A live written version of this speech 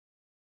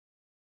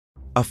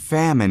A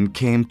famine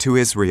came to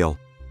Israel.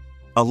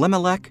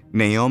 Elimelech,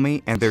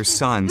 Naomi, and their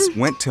sons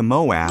went to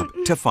Moab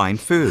to find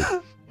food.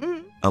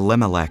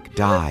 Elimelech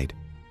died.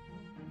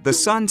 The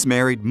sons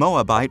married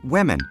Moabite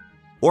women,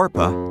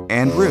 Orpah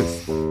and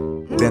Ruth.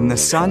 Then the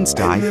sons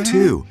died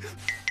too.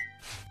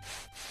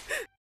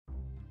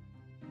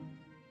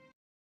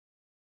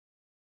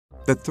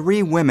 The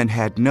three women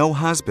had no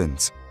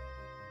husbands.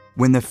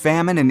 When the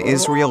famine in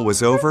Israel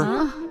was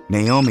over,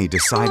 Naomi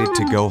decided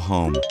to go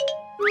home.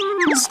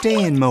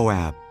 "Stay in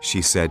Moab,"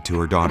 she said to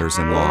her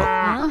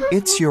daughters-in-law.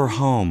 "It's your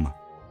home."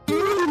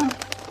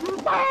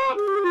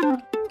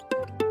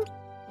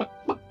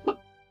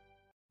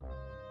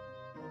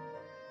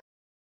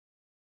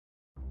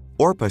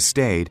 Orpah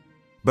stayed,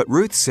 but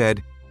Ruth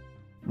said,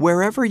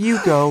 "Wherever you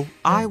go,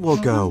 I will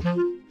go.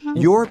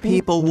 Your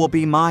people will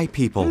be my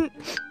people.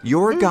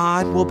 Your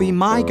God will be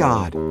my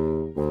God."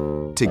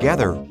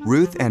 Together,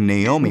 Ruth and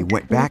Naomi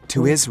went back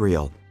to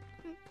Israel.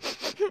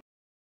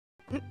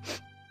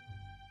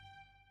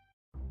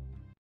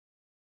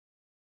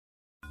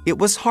 It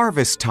was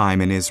harvest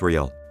time in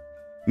Israel.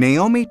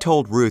 Naomi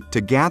told Ruth to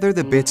gather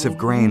the bits of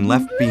grain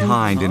left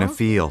behind in a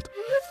field.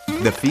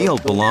 The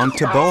field belonged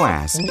to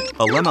Boaz,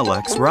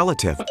 Elimelech's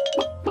relative.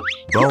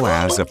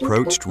 Boaz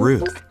approached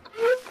Ruth.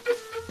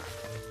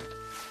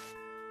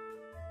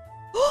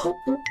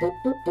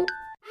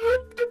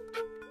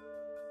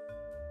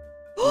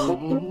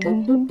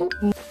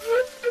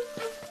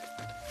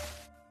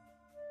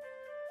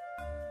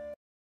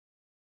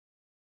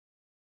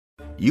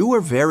 "You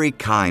were very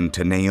kind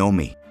to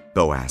Naomi,"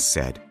 Boaz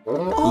said.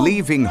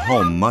 "Leaving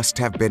home must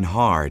have been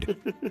hard.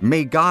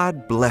 May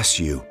God bless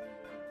you."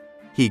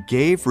 He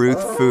gave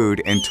Ruth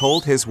food and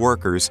told his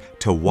workers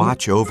to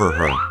watch over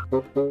her.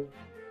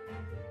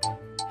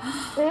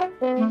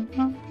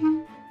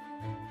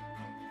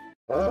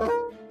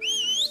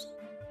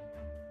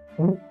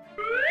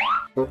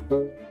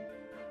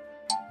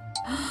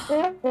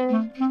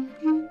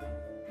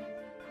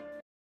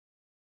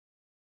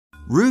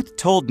 Ruth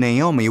told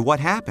Naomi what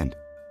happened.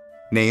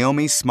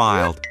 Naomi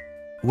smiled.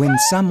 "When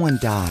someone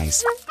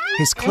dies,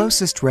 his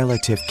closest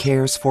relative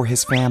cares for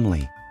his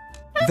family.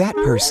 That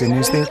person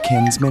is their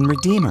kinsman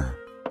redeemer.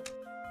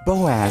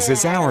 Boaz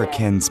is our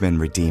kinsman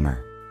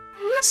redeemer.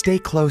 Stay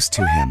close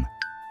to him."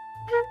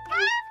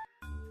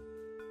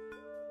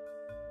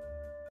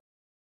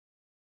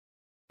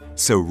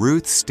 So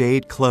Ruth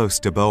stayed close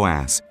to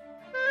Boaz.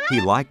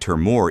 He liked her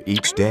more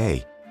each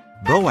day.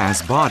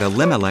 Boaz bought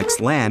Elimelech's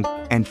land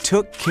and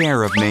took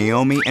care of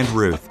Naomi and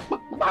Ruth.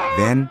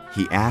 Then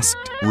he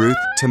asked Ruth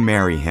to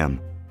marry him.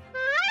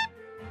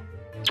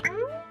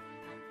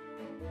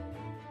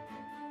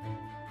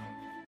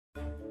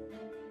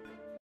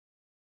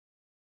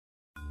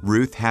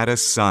 Ruth had a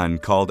son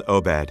called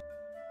Obed.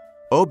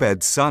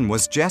 Obed's son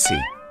was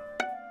Jesse.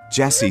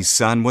 Jesse's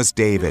son was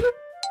David,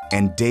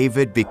 and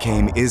David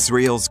became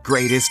Israel's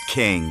greatest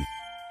king.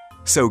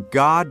 So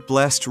God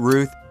blessed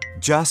Ruth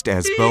just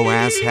as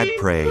Boaz had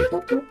prayed.